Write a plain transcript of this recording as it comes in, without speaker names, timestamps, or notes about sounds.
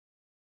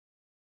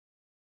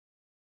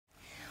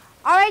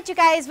All right, you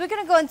guys, we're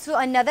gonna go into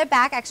another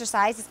back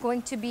exercise. It's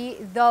going to be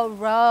the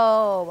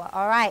row.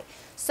 All right,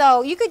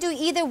 so you could do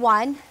either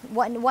one.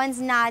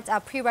 One's not a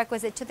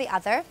prerequisite to the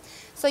other.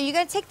 So you're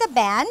gonna take the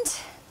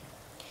band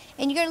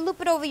and you're gonna loop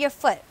it over your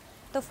foot,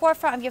 the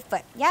forefront of your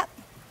foot. Yep.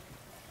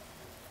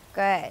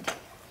 Good.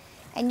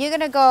 And you're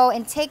gonna go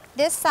and take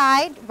this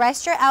side,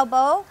 rest your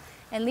elbow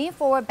and lean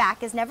forward.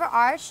 Back is never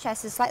arched,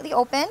 chest is slightly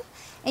open.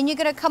 And you're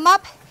gonna come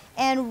up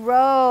and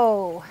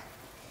row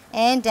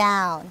and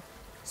down.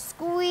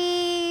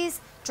 Squeeze,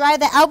 drive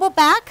the elbow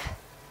back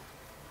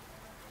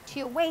to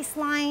your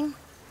waistline.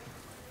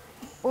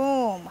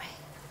 Boom,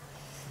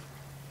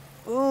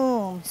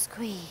 boom,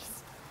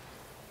 squeeze.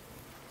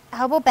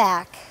 Elbow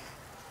back,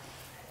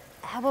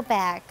 elbow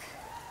back.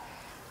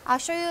 I'll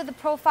show you the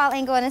profile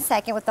angle in a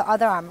second with the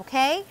other arm,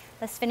 okay?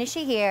 Let's finish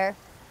it here.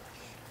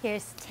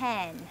 Here's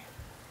 10.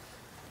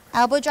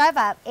 Elbow drive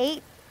up,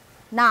 8,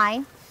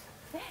 9,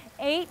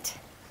 8,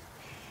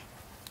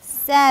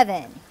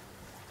 7,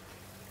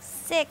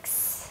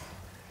 6,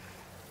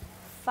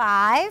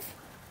 5,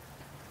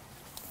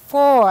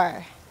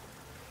 4,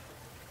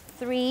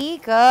 3,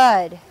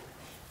 good,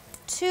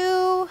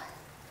 2,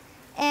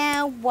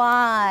 and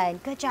 1.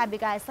 Good job, you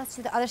guys. Let's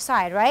do the other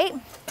side, right?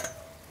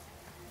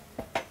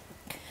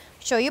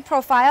 Show your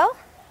profile.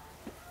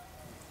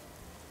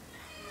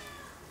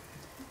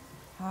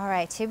 All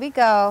right, here we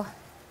go.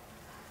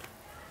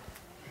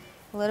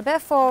 A little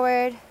bit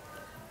forward,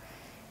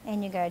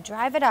 and you're gonna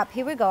drive it up.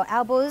 Here we go,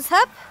 elbows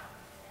up.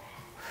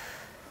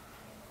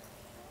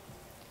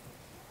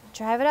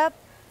 Drive it up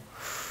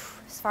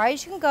as far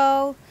as you can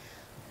go.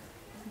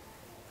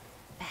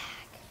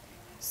 Back.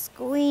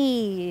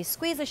 Squeeze.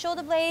 Squeeze the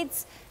shoulder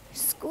blades.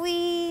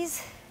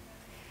 Squeeze.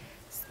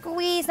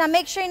 Squeeze. Now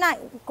make sure you're not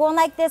going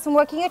like this and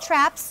working your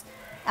traps.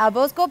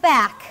 Elbows go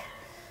back.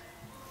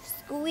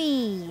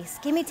 Squeeze.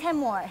 Give me 10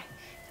 more.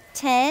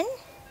 10,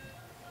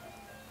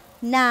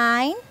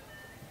 9,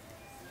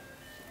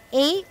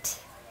 8,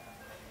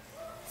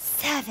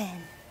 7,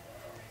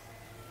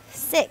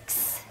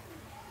 6,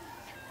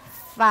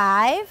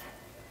 5,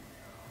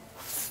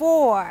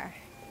 4,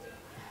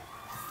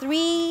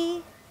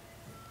 3,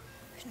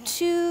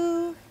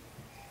 2,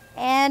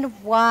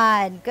 and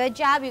 1. Good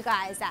job, you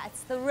guys.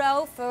 That's the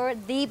row for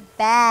the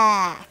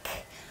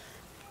back.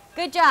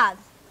 Good job.